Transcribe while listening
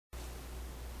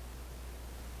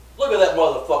Look at that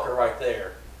motherfucker right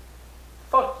there.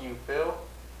 Fuck you, Phil.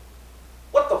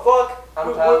 What the fuck?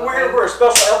 I'm Tyler We're here for a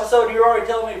special episode. You're already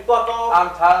telling me to fuck off?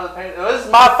 I'm Tyler the Painter. This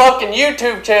is my fucking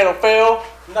YouTube channel, Phil.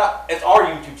 It's our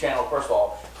YouTube channel, first of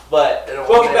all. But It'll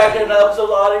welcome back to be- another episode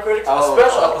of Audio Critics. A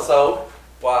special episode.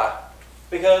 Why?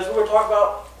 Because we're talking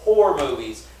about horror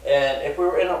movies. And if we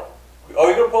were in a... Are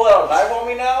you going to pull out a knife on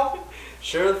me now?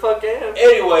 Sure the fuck am.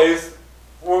 Anyways,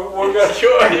 we're going to...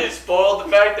 You already spoiled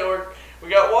the fact that we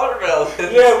got watermelons.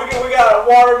 Yeah, we got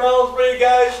watermelons ready,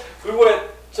 guys. We went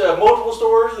to multiple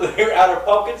stores. They're out of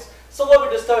pumpkins. So let me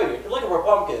just tell you, if you're looking for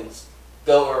pumpkins,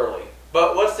 go early.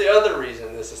 But what's the other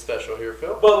reason this is special here,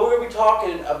 Phil? But we're going to be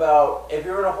talking about, if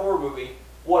you're in a horror movie,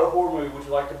 what horror movie would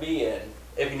you like to be in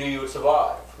if you knew you would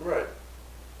survive? Right.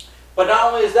 But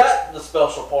not only is that the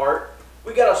special part,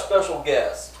 we got a special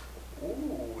guest.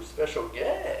 Ooh, special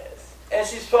guest. And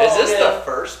she's Is following this in the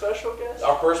first special guest?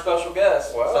 our first special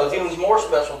guest. Wow. So it's even more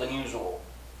special than usual.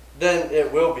 Then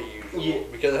it will be usual. Yeah.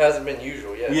 Because it hasn't been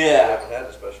usual yet. Yeah. We haven't had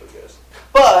a special guest.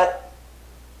 But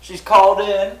she's called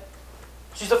in.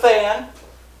 She's a fan.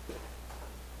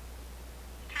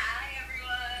 Hi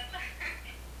everyone.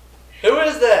 Who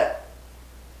is that?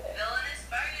 Villainous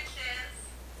Furnishes.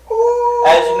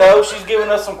 As you know, she's given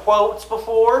us some quotes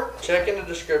before. Check in the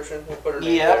description. We'll put her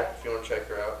name Yeah. there if you want to check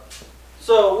her out.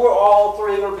 So we're all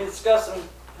three going to be discussing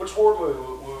which horror movie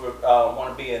we would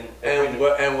want to be in. And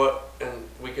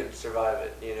we could survive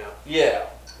it, you know. Yeah,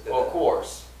 well, of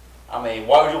course. I mean,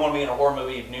 why would you want to be in a horror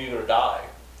movie if you knew you were going to die?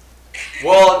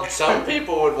 Well, some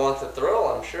people would want the thrill,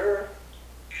 I'm sure.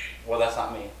 Well, that's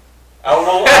not me. I don't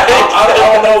know. I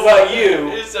don't know about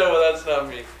you. You said, well, that's not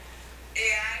me. Yeah,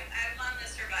 I'm on the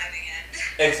surviving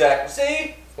end. Exactly.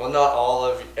 See? Well, not all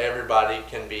of everybody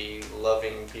can be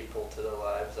loving people to their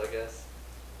lives, I guess.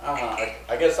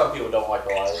 I guess some people don't like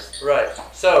the lives. Right.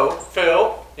 So,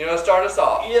 Phil, you want to start us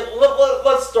off? Yeah,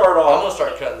 let's start I'm off. gonna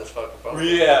start cutting this fucking pumpkin.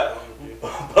 Yeah.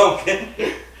 Pumpkin.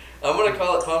 I'm gonna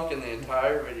call it pumpkin the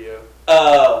entire video.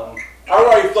 I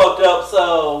already fucked up,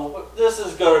 so this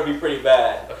is going to be pretty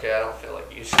bad. Okay, I don't feel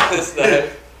like using this name.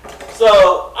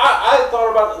 So, I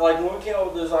thought about, like, when we came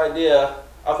up with this idea,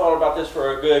 I thought about this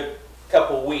for a good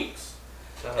couple of weeks.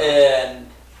 And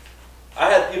I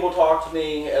had people talk to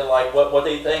me and, like, what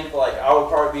they think, like, I would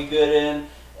probably be good in.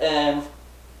 And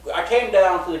I came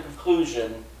down to the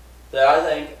conclusion that I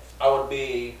think I would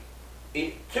be,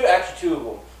 two of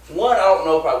them. One, I don't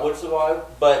know if I would survive,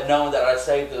 but knowing that I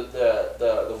saved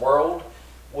the world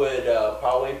would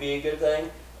probably be a good thing.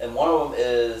 And one of them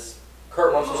is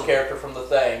Kurt Russell's character from The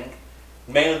Thing,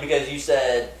 mainly because you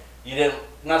said you didn't,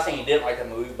 not saying you didn't like the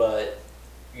movie, but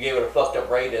you gave it a fucked up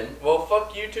rating. Well,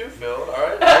 fuck you too, Phil.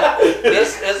 Alright?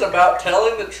 This is about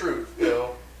telling the truth,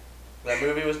 Phil. That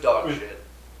movie was dog shit.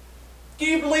 Do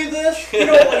you believe this? You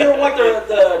don't like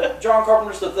the John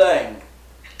Carpenter's The Thing.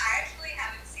 I actually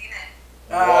haven't seen it.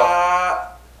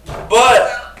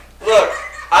 But, look,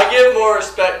 I give more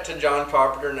respect to John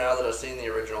Carpenter now that I've seen the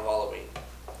original Halloween.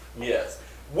 Yes.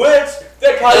 Which,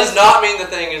 that Does not mean the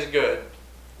thing is good.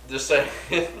 Just saying.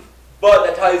 But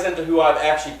that ties into who I've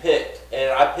actually picked.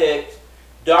 And I picked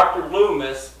Dr.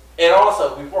 Loomis. And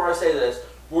also, before I say this,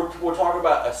 we're talking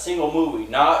about a single movie,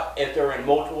 not if they're in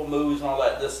multiple movies and all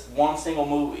that. This one single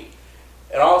movie.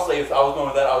 And also, if I was going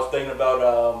with that, I was thinking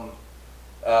about,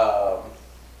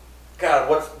 God,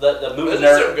 what's the movie This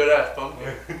is some nerd? good ass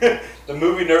pumpkin. The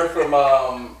movie nerd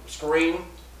from Scream.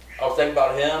 I was thinking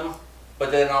about him.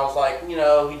 But then I was like, you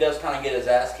know, he does kind of get his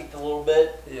ass kicked a little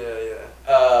bit.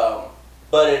 Yeah.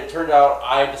 But it turned out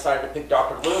I decided to pick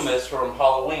Dr. Loomis from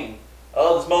Halloween.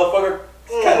 Oh, this motherfucker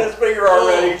cut his finger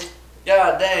already.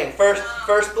 God dang. First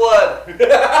blood.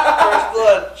 First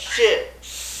blood. Shit.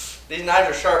 These knives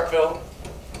are sharp, Phil.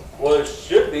 Well, it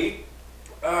should be.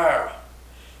 I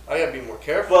gotta be more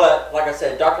careful. But, like I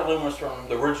said, Dr. Loomis from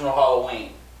the original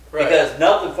Halloween. Right. Because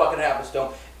nothing fucking happens to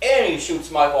him. And he shoots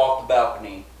Michael off the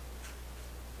balcony.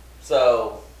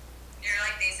 So, You're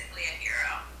like basically a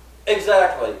hero.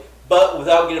 exactly. But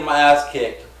without getting my ass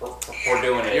kicked for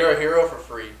doing it. You're a hero for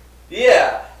free.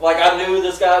 Yeah, like I knew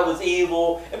this guy was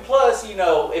evil, and plus, you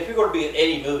know, if you're going to be in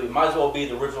any movie, might as well be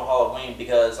the original Halloween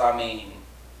because, I mean,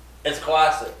 it's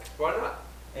classic. Why not?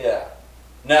 Yeah.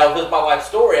 Now, if it's my life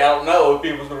story, I don't know if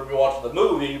people's going to be watching the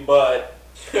movie, but...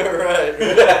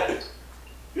 right.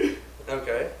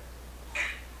 Okay.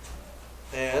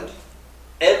 And?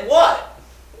 And what?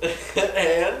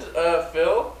 And,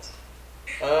 Phil?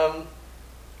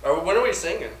 When are we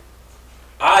singing?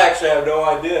 I actually have no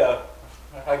idea.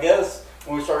 I guess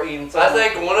when we start eating something. I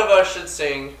think one of us should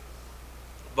sing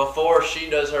before she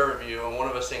does her review, and one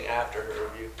of us sing after her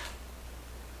review.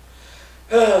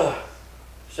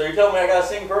 So you telling me I gotta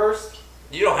sing first?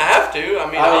 You don't have to. I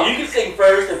mean, you can sing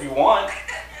first if you want.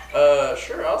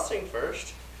 Sure, I'll sing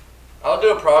first. I'll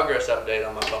do a progress update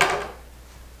on my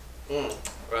phone.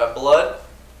 Blood,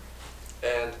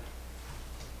 and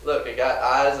look, it got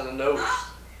eyes and a nose.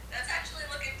 Oh, that's actually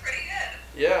looking pretty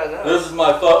good. Yeah, I know. This is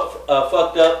my fucked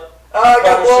up. Oh, I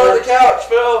got blood on the couch,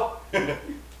 Phil.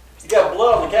 You got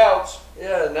blood on the couch.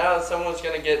 Yeah, now someone's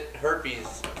gonna get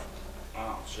herpes.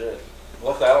 Oh shit.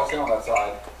 Luckily I don't sit on that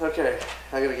side. Okay,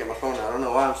 I gotta get my phone out. I don't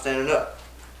know why I'm standing up.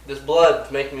 This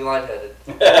blood's making me lightheaded.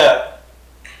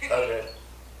 Okay.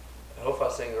 I hope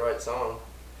I sing the right song.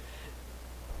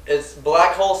 It's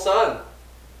Black Hole Sun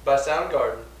by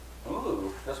Soundgarden.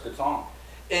 Ooh, that's a good song.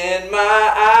 In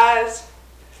my eyes,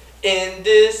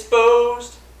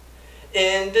 indisposed,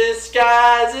 in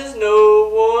disguises no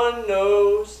one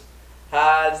knows,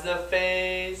 hides the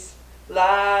face,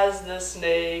 lies the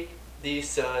snake, the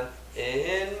sun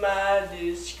in my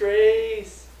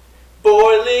disgrace.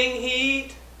 Boiling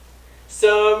heat,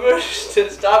 summer.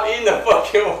 Stop eating the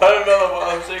fucking watermelon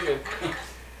while I'm singing.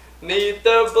 Neath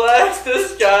the black, the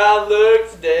sky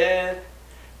looks dead.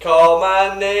 Call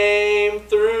my name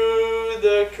through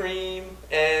the cream,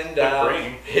 and I'll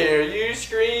hear you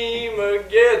scream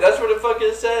again. That's what it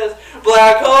fucking says.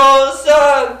 Black hole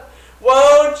sun,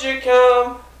 won't you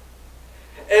come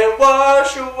and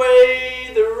wash away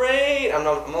the rain? I'm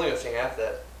only gonna sing after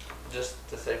that, just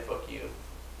to say fuck you.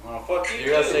 Oh, fuck you.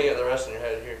 You gotta sing it the rest in your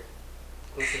head here.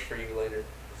 Listen for you later.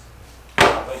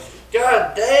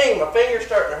 God dang, my finger's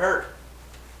starting to hurt.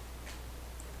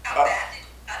 How bad did you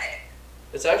cut it?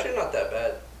 It's actually not that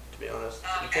bad, to be honest.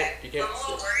 Okay. You can't I'm a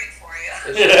little worried for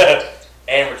you. Yeah.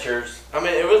 Amateurs. I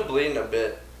mean, it was bleeding a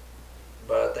bit,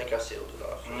 but I think I sealed it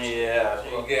off. Yeah,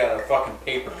 you got a fucking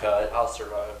paper cut. I'll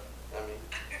survive. I mean.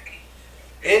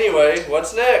 Anyway,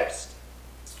 what's next?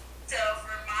 So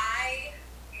for my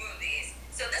movies,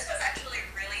 so this was actually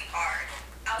really hard.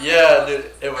 Yeah,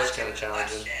 dude, it was kind of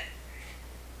challenging.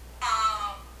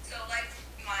 So like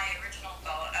my original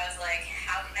vote, I was like,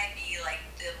 how can I be like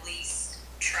the least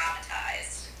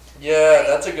traumatized? Yeah,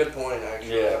 that's a good point,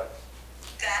 actually. Yeah.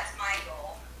 That's my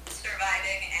goal: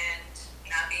 surviving and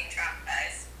not being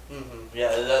traumatized. Mm-hmm. Yeah,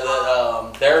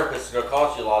 that therapist is gonna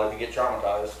cost you a lot if you get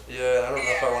traumatized. Yeah, I don't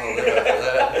know if I want to live after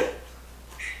that.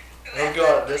 Oh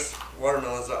god, this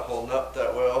watermelon's not holding up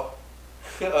that well.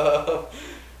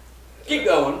 Keep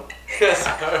going.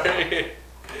 Sorry.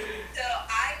 So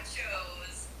I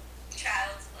chose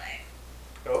Child's Play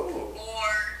Oh. or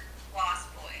Lost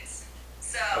Boys.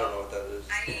 So I don't know what that is.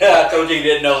 I mean, Yeah, I told you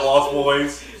didn't know Lost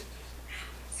Boys.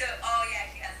 So oh yeah,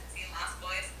 she hasn't seen Lost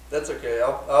Boys. That's okay.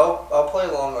 I'll play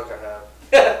along like I have.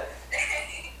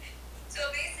 So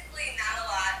basically, not a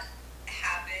lot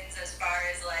happens as far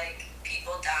as like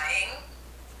people dying.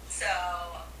 So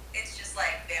it's just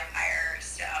like vampire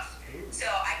stuff. So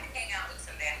I can hang out with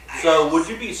some vampires. So would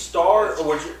you be Star or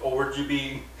would you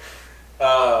be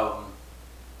the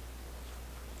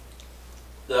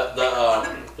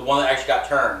one that actually got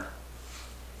turned?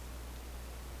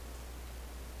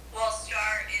 Well,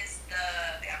 Star is the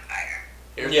vampire.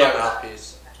 Here's Yeah. my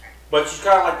mouthpiece. But she's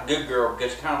kind of like the good girl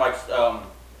because she's kind of like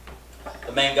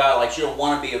the main guy. Like she don't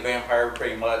want to be a vampire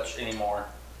pretty much anymore.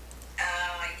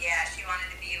 Yeah, she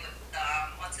wanted to be with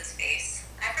what's his face?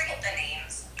 I forget the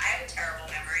names. I have a terrible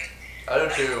memory. I do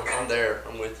too. I'm there.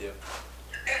 I'm with you.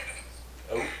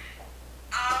 Oh.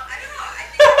 I don't know. I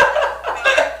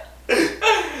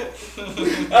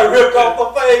think. I ripped off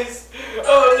the face.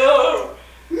 Oh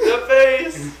no! The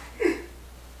face!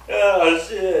 Oh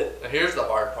shit. Now here's the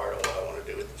hard part of what I want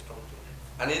to do with this pumpkin.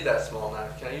 I need that small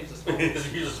knife. Can I use this small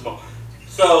knife? Use a small.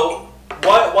 So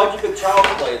why'd you pick Child's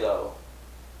Play though?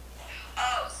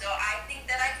 Oh, so I think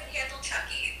that I could handle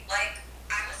Chucky. Like,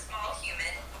 I'm a small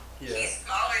human. Yeah. He's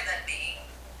smaller than me.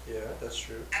 Yeah, that's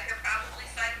true. I could probably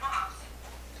fight him off.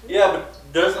 Yeah,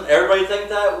 but doesn't everybody think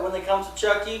that when it comes to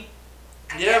Chucky?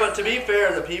 Yeah, but to be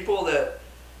fair, the people that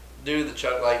do the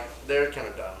Chuck, like, they're kind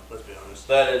of dumb, let's be honest.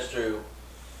 That is true.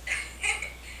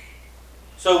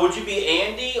 So would you be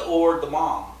Andy or the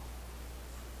mom?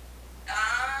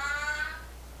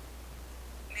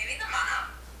 Maybe the mom.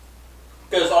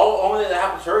 Because only thing that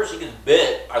happens to her, she gets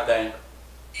bit, I think.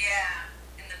 Yeah,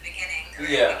 in the beginning. Or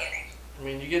Yeah. In the beginning. I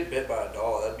mean, you get bit by a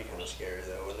doll, that'd be kind of scary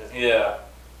though, wouldn't it? Yeah.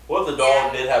 What if the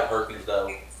dog did have herpes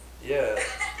though? Yeah.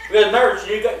 Because remember,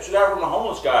 she got it from the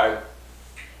homeless guy.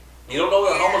 You don't know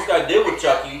what the homeless guy did with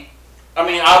Chucky. I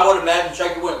mean, I would imagine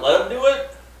Chucky wouldn't let him do it,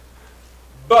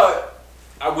 but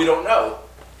we don't know.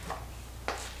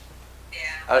 Yeah.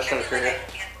 I was trying to feel like figure- I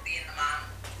can handle being the mom.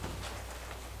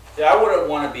 Yeah, I wouldn't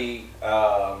want to be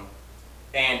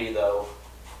Andy though.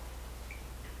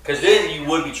 Because then you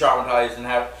would be traumatized and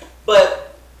have.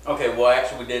 But okay, well,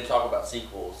 actually, we did talk about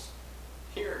sequels.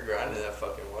 You're grinding that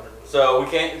fucking watermelon. So we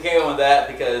can't go with that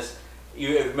because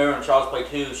you remember in Child's Play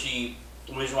 2,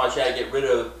 the reason why she had to get rid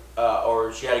of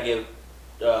or she had to give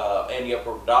Andy up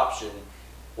for adoption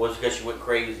was because she went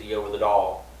crazy over the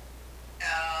doll.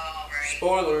 Oh, right.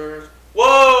 Spoilers.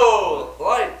 Whoa!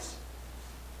 Lights.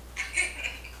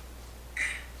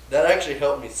 That actually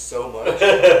helped me so much.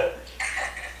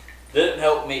 Didn't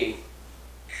help me.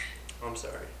 I'm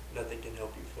sorry. Nothing can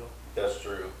help you, Phil. That's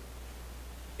true.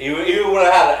 Even when I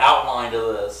had an outline to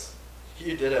this.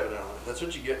 You did have an outline. That's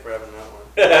what you get for having an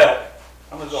outline.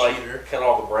 I'm just like cut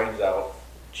all the brains out.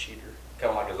 Cheater.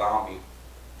 Kind of like a zombie.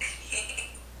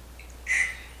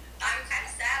 I'm kind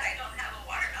of sad I don't have a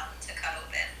watermelon to cut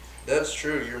open. That's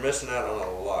true. You're missing out on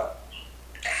a lot.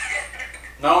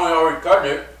 Not only are we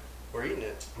cutting it, We're eating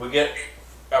it. we get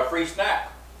a free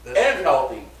snack. That's And true.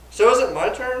 healthy. So is it my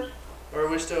turn? Or are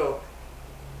we still...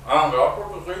 I don't know. I'm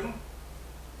supposed to sing.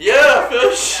 Yeah,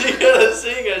 Phil, she gotta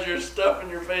sing as you're stuffing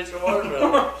your face with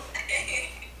watermelon.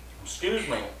 Excuse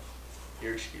me.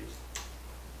 You're excused.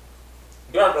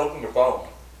 You gotta open your phone.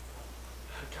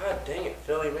 God dang it,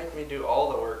 Phil, you make me do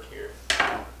all the work here.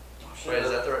 Wait,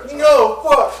 is that the right time? No,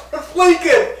 fuck! It's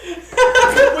leaking!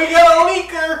 We got a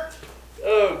leaker!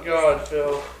 Oh God,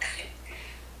 Phil.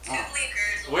 Two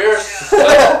leakers. We're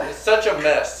such a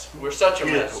mess. We're such a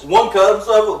mess. One cut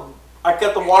himself. I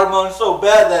cut the watermelon so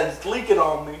bad that it's leaking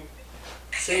on me.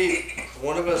 See,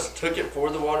 one of us took it for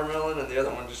the watermelon and the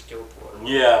other one just killed the watermelon.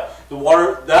 Yeah,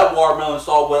 that watermelon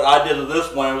saw what I did to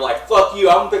this one and was like, fuck you,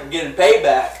 I'm getting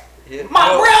payback. Yeah. My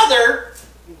brother!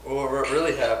 Well, what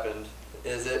really happened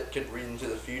is it could read into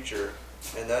the future,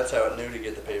 and that's how it knew to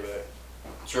get the payback.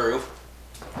 True.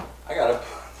 I gotta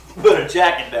put a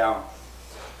jacket down.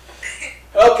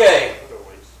 Okay, What a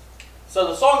waste. so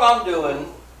the song I'm doing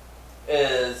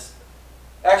is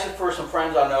actually for some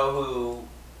friends I know who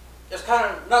is kind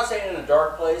of, not saying in a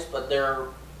dark place, but they're,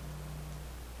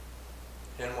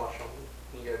 Hand wash on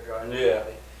me. You gotta dry it. Yeah.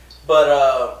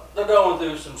 but they're going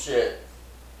through some shit.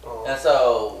 Oh, And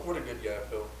so what a good guy,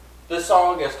 Phil. this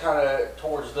song is kind of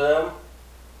towards them.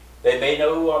 They may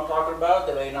know who I'm talking about,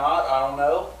 they may not, I don't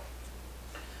know.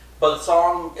 But the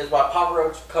song is by Papa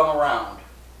Roach, Come Around.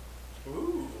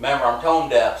 Ooh. Remember, I'm tone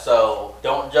deaf, so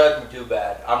don't judge me too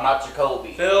bad. I'm not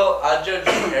Jacoby. Phil, I judge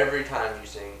you every time you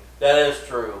sing, That is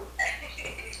true.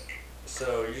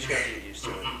 so you just gotta get used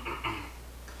to it.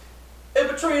 In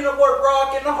between a work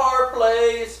rock and a hard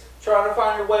place, trying to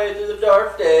find your way through the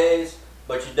dark days,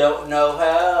 but you don't know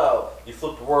how. You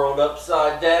flip the world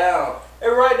upside down,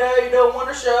 and right now you don't want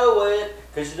to show it,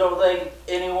 cause you don't think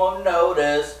anyone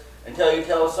noticed, until you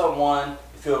tell someone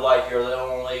you feel like you're the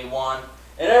only one.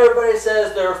 And everybody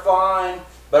says they're fine,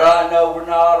 but I know we're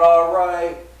not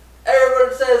alright.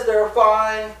 Everybody says they're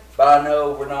fine, but I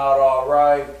know we're not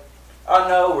alright. I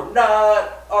know we're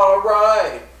not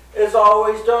alright. It's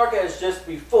always dark as just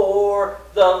before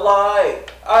the light.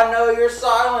 I know your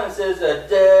silence is a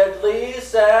deadly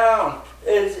sound.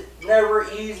 It's never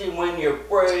easy when you're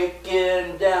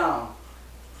breaking down.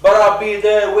 But I'll be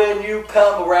there when you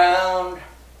come around.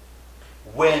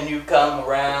 When you come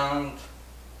around.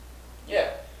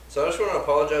 Yeah. So I just want to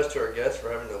apologize to our guests for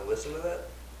having to listen to that.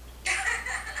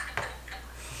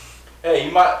 Hey,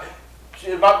 it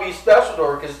might be special to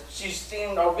her because she's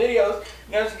seen our videos.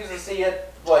 Now she gets to see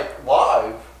it like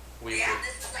live. Yeah,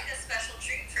 this is like a special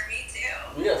treat for me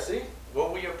too. Yeah, see?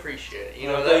 Well, we appreciate it. You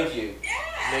No, know, thank you.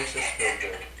 Yeah. makes us feel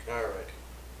good. All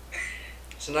right.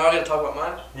 So now I'm going to talk about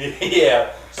mine.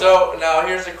 Yeah. So now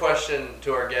here's a question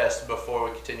to our guests before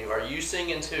we continue. Are you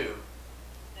singing too?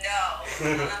 No.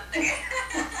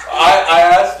 I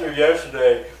asked her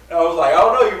yesterday, and I was like, I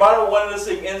don't know, you might have wanted to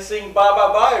sing NSYNC Bye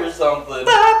Bye Bye or something. Bye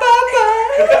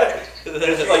bye bye.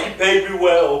 It's like, you paid me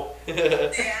well.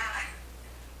 Yeah.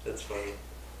 That's funny.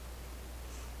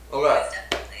 Okay. It's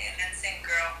definitely an NSYNC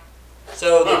girl.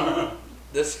 So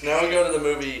now we go to the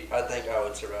movie I Think I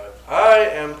Would Survive. I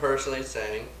am personally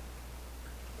saying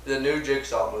the new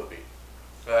Jigsaw movie.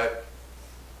 Right?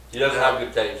 He doesn't have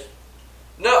good taste.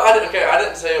 No, I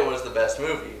didn't say it was the best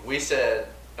movie. We said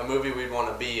a movie we'd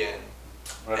want to be in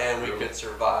and we could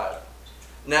survive.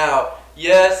 Now,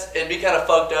 yes, it'd be kind of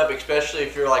fucked up, especially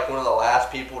if you're like one of the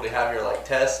last people to have your like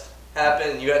test happen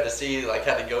and you had to see like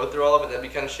had to go through all of it. That'd be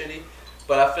kind of shitty.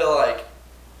 But I feel like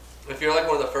if you're like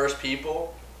one of the first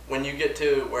people, when you get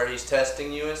to where he's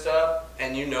testing you and stuff,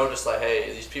 and you notice like,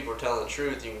 hey, these people are telling the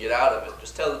truth, you can get out of it.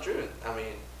 Just tell the truth. I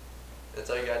mean, that's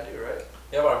all you gotta do, right?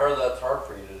 Yeah, but I heard that's hard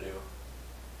for you to do.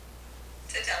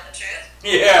 To tell the truth.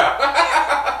 Yeah.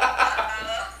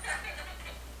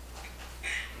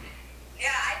 Yeah,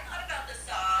 I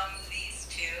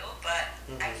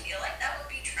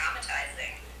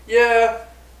Yeah,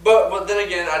 but then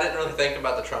again, I didn't really think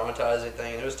about the traumatizing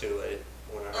thing, and it was too late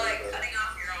when I heard Like about it. cutting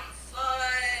off your own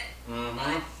foot,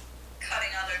 like cutting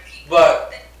other people's But-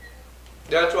 things.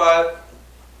 That's why.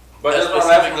 But I that's what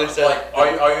I'm asking. specifically said-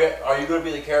 Like, are you going to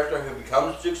be the character who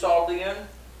becomes Jigsaw at the end?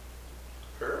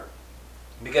 Sure.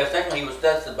 Because technically he was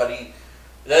tested, but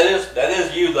that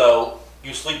is you though.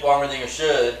 You sleep longer than you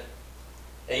should,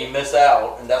 and you miss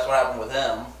out, and that's what happened with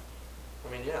him.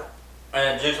 I mean, yeah.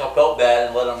 And Jigsaw felt bad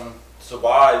and let him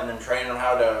survive, and then train him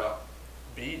how to.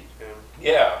 Beat him.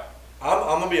 Yeah, I'm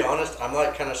gonna be honest. I'm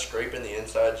like kind of scraping the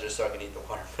inside just so I can eat the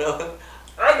watermelon.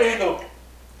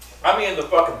 I mean the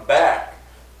fucking back.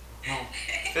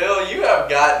 Phil, you have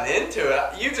gotten into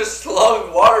it. You just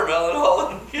slung watermelon all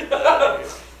in me.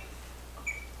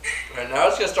 Right now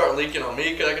it's gonna start leaking on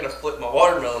me because I gotta flip my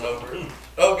watermelon over.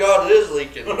 Oh God, it is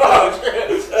leaking.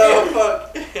 Oh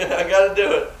fuck! I gotta do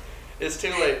it. It's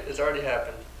too late. It's already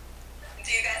happened.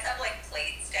 Do you guys have like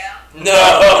plates down?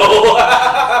 No.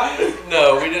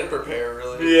 No, we didn't prepare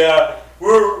really. Yeah,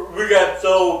 we got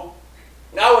so.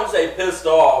 I wouldn't say pissed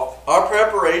off. Our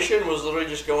preparation was literally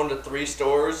just going to 3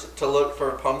 stores to look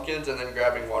for pumpkins and then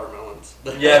grabbing watermelons.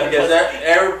 Yeah, because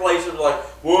every place was like,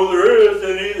 well, there is,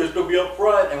 and it's going to be up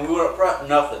front, and we went up front,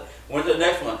 nothing. Went to the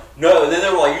next one, no, and then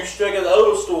they were like, you should check out the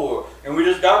other store, and we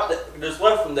just just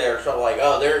left from there, so like,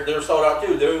 oh, they're sold out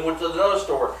too. Then we went to another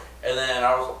store, and then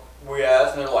we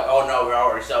asked, and they're like, oh no, we're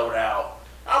already sold out.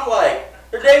 I'm like,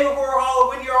 the day before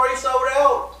Halloween, you're already sold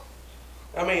out?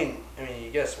 I mean, you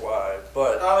guess why?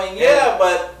 But I mean, yeah,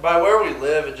 but by where we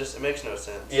live, it makes no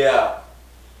sense. yeah.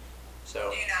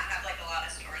 So Do you not have like a lot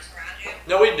of stores around you?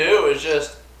 no, we do. It's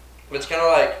kind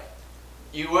of like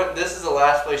this is the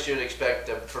last place you'd expect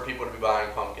for people to be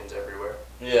buying pumpkins everywhere.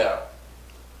 Yeah.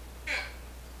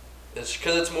 It's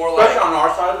because it's more Especially like on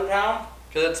our side of the town.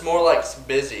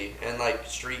 busy and like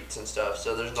streets and stuff.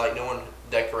 So there's like no one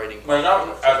decorating. There's not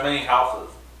pumpkins. as many houses.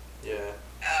 Yeah.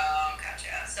 Oh,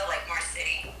 gotcha. So like more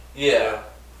city. Yeah.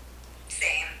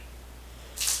 Same.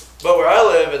 But where I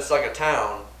live, it's like a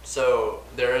town, so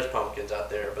there is pumpkins out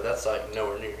there, but that's like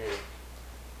nowhere near here.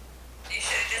 You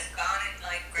should have just gone and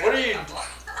like What grabbed are a you- couple.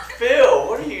 Phil,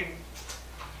 what are you?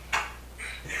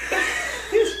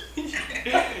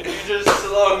 You just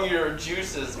slung your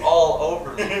juices all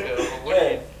over me, Phil. What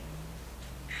are you?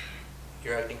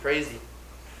 You're acting crazy.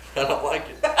 I don't like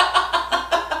it.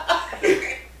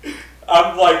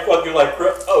 I'm like fucking like,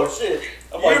 oh shit.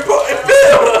 I'm You're like,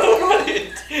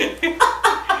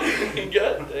 Phil.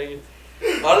 God dang it.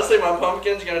 Honestly, my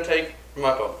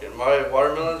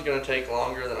watermelon's gonna take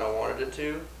longer than I wanted it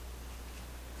to.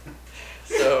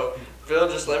 So, Phil,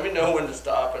 just let me know when to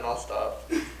stop and I'll stop.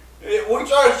 we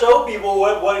try to show people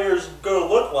what yours is gonna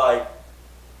look like.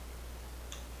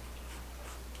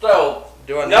 So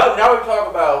Do I need, now we talk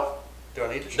about do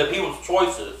I need to the show? people's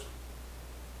choices,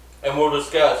 and we'll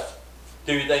discuss.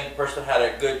 Do you think the person had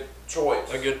a good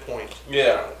choice? A good point.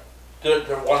 Yeah. To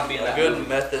want to be in A that good movie.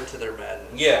 method to their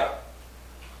madness. Yeah.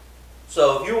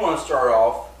 So if you want to start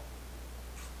off,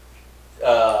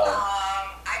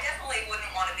 I definitely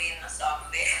wouldn't want to be in the Saw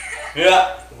movie.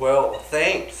 yeah. Well,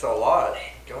 thanks a lot.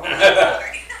 God.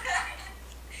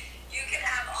 You can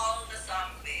have all of the Saw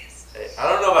movies. Hey, I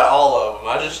don't know about all of them.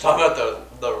 I just talk about the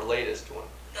latest one.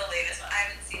 The latest one. I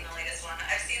haven't seen the latest one.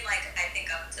 I've seen like I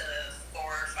think up to 4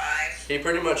 or 5. He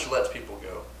pretty much lets people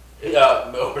go. Yeah,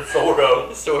 no, sort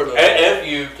of. Sort of. If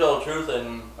you tell the truth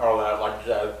and all that, like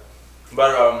you said.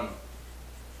 But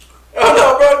Oh no, I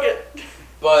broke it!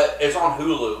 but it's on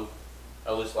Hulu.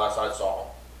 At least last I saw.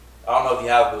 I don't know if you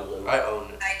have Hulu. I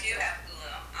own it. I do have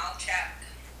Hulu. I'll check.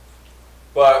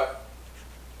 But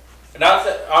that's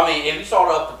it. I mean, if you saw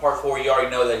it up to part 4, you already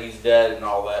know that he's dead and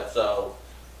all that. So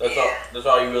that's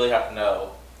all you really have to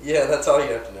know. Yeah, that's all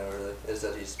you have to know, really, is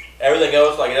that he's... Everything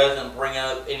else, like, it doesn't bring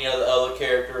up any of the other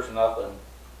characters or nothing.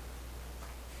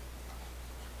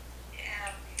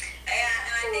 Yeah.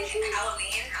 And I think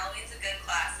Halloween's a good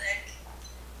classic.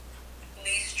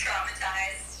 Least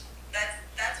traumatized.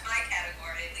 That's my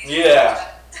category. Least Yeah.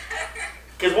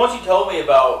 traumatized. Because once you told me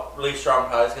about Least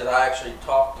Traumatized, because I actually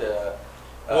talked to.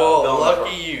 Well, Bill lucky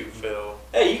Murray. you, Phil.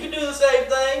 Hey, you can do the same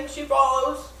thing. She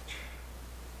follows.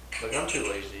 Look, I'm too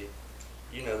lazy.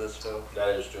 You know this, Phil. That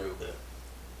is true.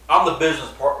 I'm the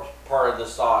business part of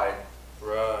this side.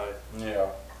 Right. Yeah.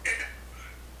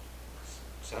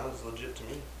 Sounds legit to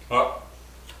me. Huh?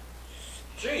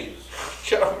 Jeez.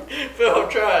 Phil, I'm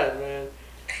trying, man.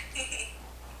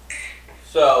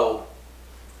 So,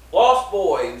 Lost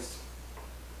Boys.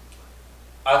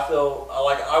 I feel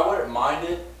like I wouldn't mind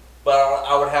it, but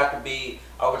I would have to be.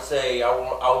 I would say I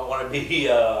would want to be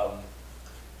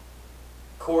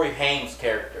Corey Haim's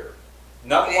character.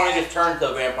 Not the one that gets turned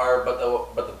to a vampire, but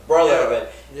the brother of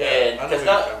it. Yeah, And I know what you're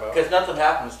talking about. because nothing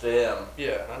happens to him.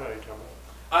 Yeah, I know what you're talking about.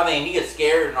 I mean, he gets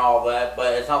scared and all that,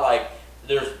 but it's not like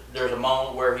there's a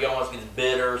moment where he almost gets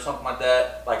bit or something like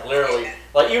that. Like literally,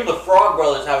 like even the Frog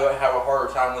Brothers have a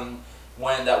harder time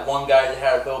when that one guy that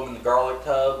had to throw him in the garlic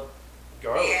tub.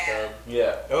 Garlic tub.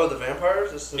 Yeah. Oh, the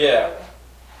vampires? This is Yeah.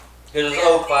 It's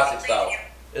old classic style.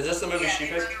 Is this the movie she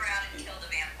they picked? run around and kill the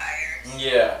vampires.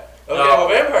 Yeah. Okay, Now- well,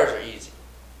 vampires are easy.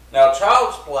 Now,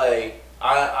 Child's Play,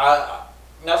 I'm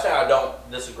not saying I don't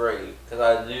disagree, because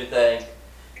I do think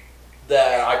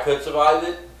that I could survive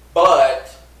it,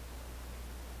 but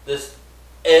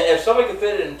if somebody could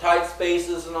fit it in tight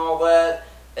spaces and all that,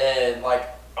 and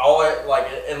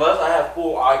unless I have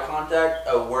full eye contact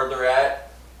of where they're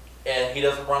at, and he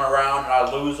doesn't run around and I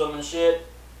lose them and shit,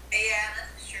 Yeah,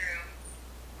 that's true.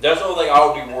 that's the only thing I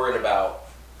would be worried about.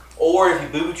 Or if you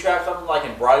booby trap something like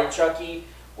in Bride of Chucky,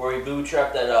 where he booby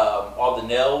trapped that all the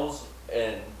nails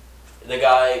and the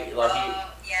guy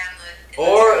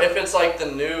Or if it's like the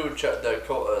new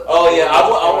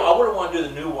I wouldn't want to do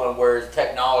the new one where it's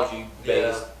technology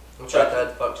based. Looks like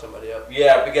that'd fuck somebody up.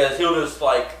 Yeah, because he'll just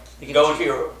like go into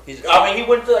your. I mean, he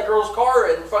went to that girl's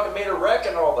car and fucking made her wreck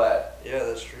and all that. Yeah,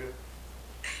 that's true.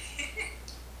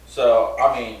 So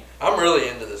I mean, I'm really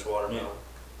into this watermelon.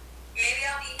 Maybe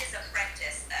I'll be his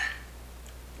apprentice then.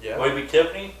 Yeah. would it be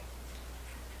Tiffany?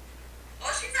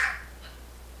 Well, she's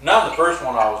not. Not the first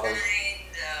one I was like.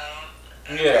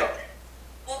 Kind of. Yeah.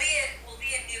 We'll be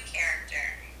a new character,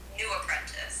 new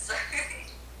apprentice.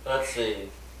 Let's see.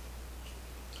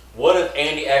 What if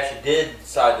Andy actually did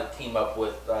decide to team up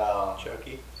with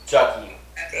Chucky. Chucky?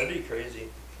 That'd be crazy.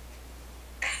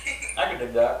 I could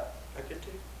do that. I could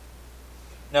too.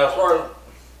 Now, as far as,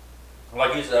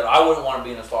 like you said, I wouldn't want to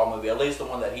be in a Saw movie, at least the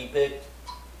one that he picked.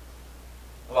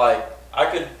 Like, I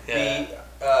could be,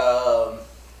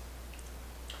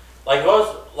 like, if I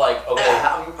was, like, okay.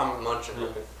 I'm munching.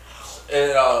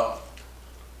 And,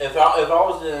 if I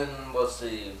was in, let's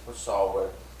see, which Saw would?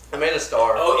 I made a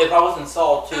star. Oh, if I was in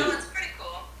Saw 2, Oh, that's pretty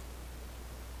cool.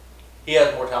 he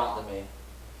has more talent than me.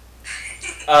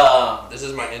 This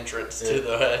is my entrance to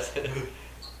the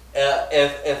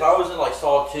If I was in like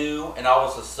Saw 2 and I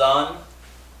was the son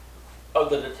of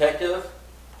the detective,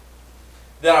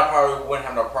 then I probably wouldn't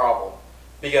have no problem,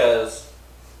 because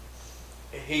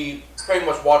he pretty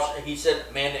much watched. He sent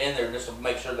Amanda in there just to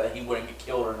make sure that he wouldn't get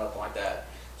killed or nothing like that.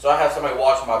 So I have somebody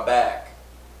watching my back.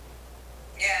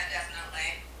 Yeah,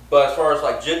 definitely. But as far as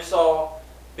like Jigsaw,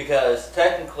 because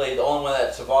technically the only one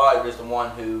that survived is the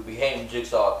one who became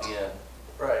Jigsaw at the end.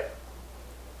 Right.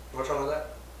 What's wrong with that?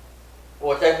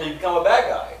 Well, technically you become a bad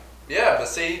guy. Yeah, but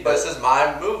see, this is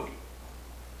my movie.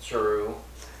 True.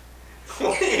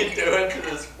 What are you doing to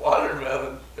this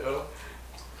watermelon, Phil?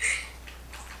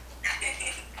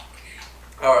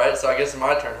 Alright, so I guess it's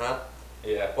my turn, huh?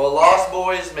 Yeah. Well, Lost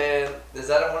Boys, man, is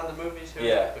that in one of the movies?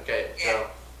 Yeah. Okay, so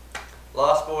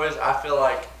Lost Boys, I feel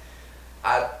like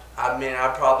I'd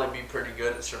probably be pretty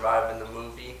good at surviving the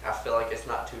movie. I feel like it's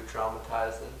not too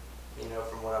traumatizing,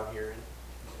 from what I'm hearing.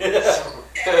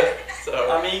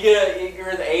 So I mean, you're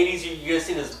in the 80s, you're gonna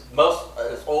see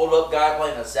this old up guy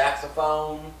playing a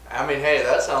saxophone. I mean, hey,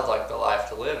 that sounds like the life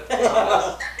to live. To be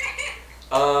honest.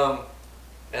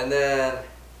 And then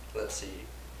let's see,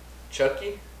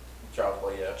 Chucky, Child's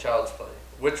Play, yeah. Child's Play.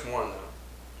 Which one though?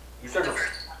 You said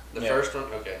The Yeah. first one?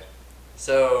 Okay.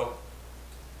 So,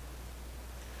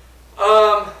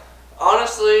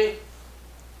 honestly,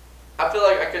 I feel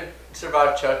like I could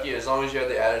survive Chucky as long as you have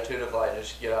the attitude of, like,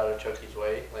 just get out of Chucky's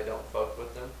way. Like, don't fuck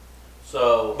with them.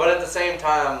 So, But at the same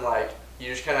time, like,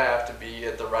 you just kind of have to be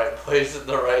at the right place at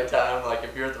the right time. Like,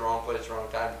 if you're at the wrong place at the wrong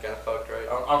time, you're kind of fucked, right?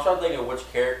 I'm trying to think of which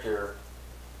character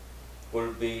would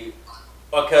it be.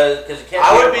 Because you can't.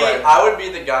 I would be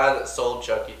the guy that sold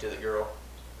Chucky to the girl.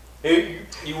 You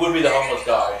would be the homeless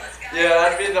guy. Yeah,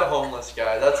 I'd be the homeless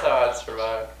guy. That's how I'd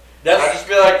survive. That's I'd just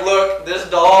be like, look, this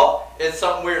doll, it's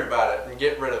something weird about it, and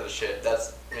get rid of the shit.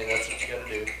 That's what you gotta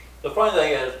do. the funny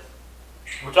thing is,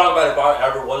 we're talking about if I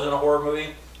ever was in a horror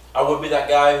movie, I would be that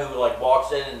guy who like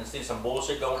walks in and sees some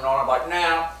bullshit going on. I'm like,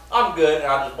 nah, I'm good,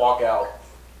 and I just walk out.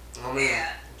 I mean,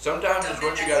 sometimes it's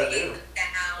what you gotta do.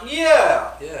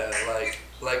 Yeah. Yeah,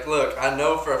 like, look, I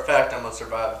know for a fact I'm gonna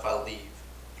survive if I leave.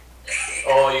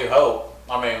 Oh, you hope.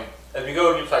 I mean, if you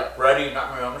go just like Freddy and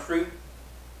Nightmare on the Street,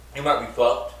 you might be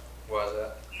fucked. Why is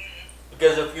that?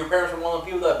 Because if your parents are one of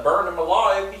the people that burned him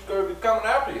alive, he's going to be coming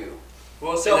after you.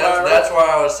 Well, see, that's why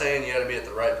I was saying you gotta be at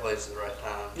the right place at the right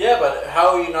time. Yeah, but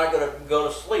how are you not going to go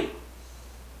to sleep?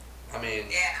 I mean...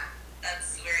 Yeah,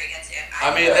 that's where it gets you.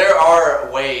 I mean, there are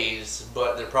ways,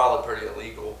 but they're probably pretty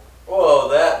illegal. Well,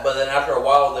 that, but then after a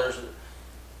while,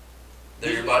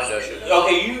 Then your body does shit.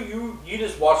 Okay, you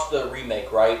just watched the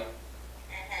remake, right?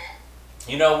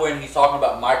 You know when he's talking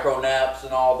about micro naps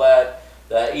and all that.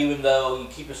 That even though you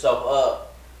keep yourself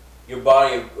up, your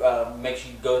body makes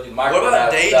you go through micro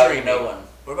naps without you knowing.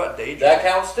 What about daydreaming? That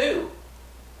counts too.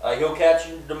 He'll catch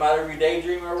you no matter if you're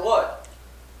daydreaming or what.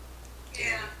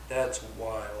 Yeah. That's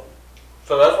wild.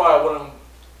 So that's why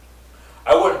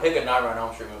I wouldn't pick a Nightmare on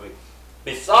Elm Street movie.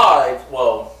 Besides,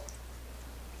 well,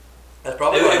 That's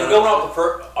probably if why it's going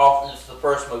off just the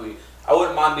first movie, I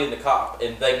wouldn't mind being the cop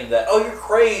and thinking that, oh, you're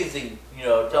crazy. You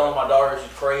know, telling my daughter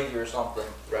she's crazy or something.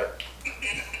 Right.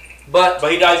 But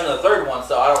he dies in the third one,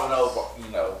 so I don't know if,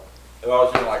 you know, if I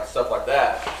was doing like stuff like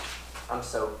that. I'm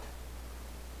soaked.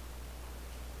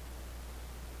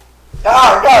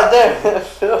 Oh, God damn.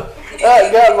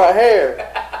 That got my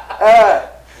hair.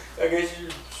 I guess you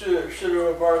should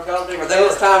have brought a I think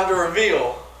it's time to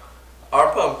reveal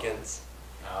our pumpkins.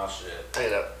 Oh shit! I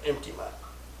gotta empty my.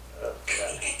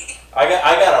 I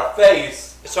got a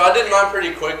face. So I did mine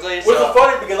pretty quickly. Which is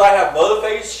funny because I have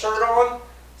Leatherface shirt on,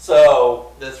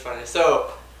 so that's funny.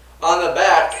 So on the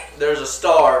back there's a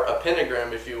star, a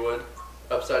pentagram, if you would,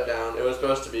 upside down. It was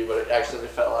supposed to be, but it accidentally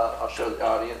fell out. I'll show the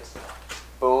audience.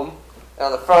 Boom. And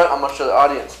on the front, I'm gonna show the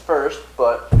audience first,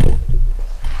 but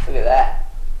look at that.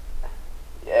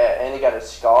 Yeah, and he got a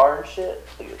scar and shit.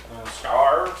 Look at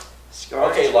scar.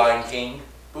 Scar. Okay, Lion King.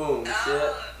 Boom.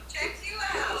 Shit. Check you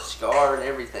Got out. the scar and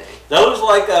everything. That was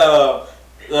like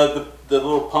the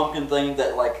little pumpkin thing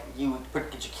that like you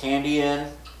get your candy in.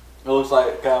 It looks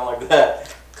like kind of like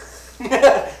that.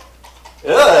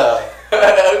 Ugh.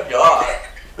 Oh God.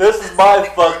 This is my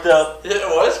fucked up. It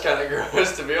was kind of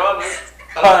gross, to be honest.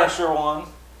 Punisher one.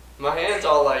 My hands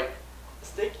all like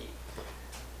sticky.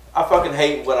 I fucking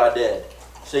hate what I did.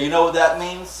 So you know what that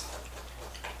means?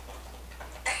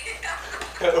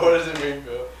 What does it mean,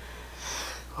 Bill?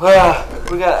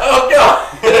 We got. Oh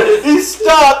God! He's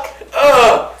stuck.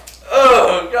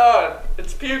 Oh God!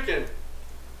 It's puking.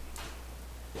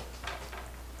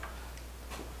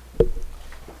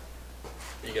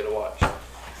 You gotta watch.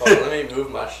 Hold on, let me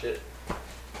move my shit.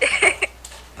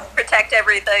 Protect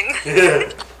everything.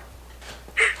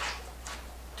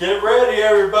 Get ready,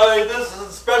 everybody. This is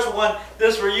a special one.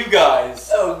 This is for you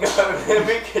guys. Oh God, man,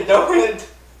 we can don't.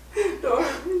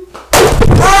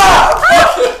 Ah!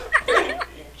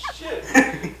 Shit.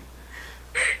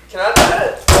 Can I do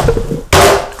it?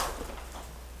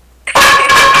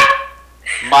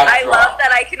 I love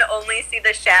that I can only see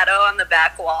the shadow on the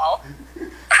back wall.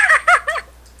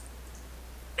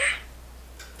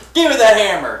 Give me that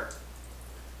hammer.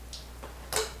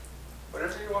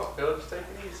 Whatever you want, Bill. Just take it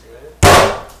easy,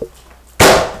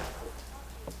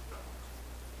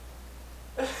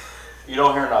 man. You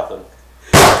don't hear nothing.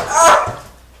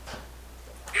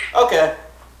 Okay.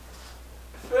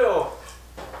 Phil,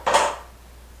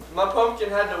 my pumpkin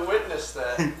had to witness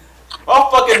that. I'll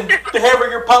fucking hammer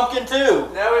your pumpkin too.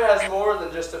 Now it has more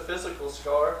than just a physical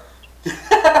scar.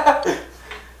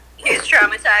 He's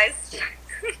traumatized.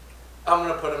 I'm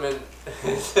gonna put him in.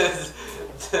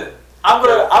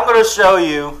 I'm gonna show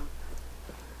you.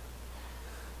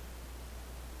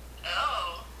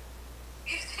 Oh,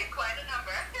 you did quite a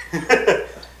number.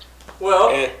 Well,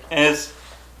 And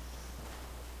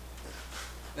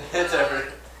it's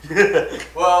everything.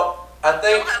 Well, I You'll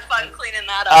think. have fun cleaning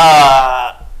that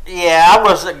up. yeah, I'm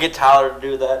gonna get Tyler to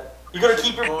do that. You gonna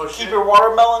keep your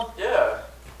watermelon? Yeah.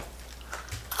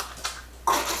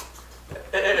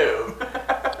 Ew.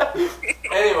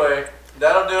 Anyway,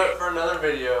 that'll do it for another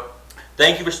video.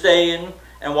 Thank you for staying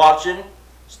and watching.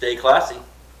 Stay classy.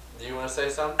 Do you want to say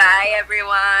something? Bye,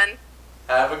 everyone.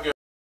 Have a good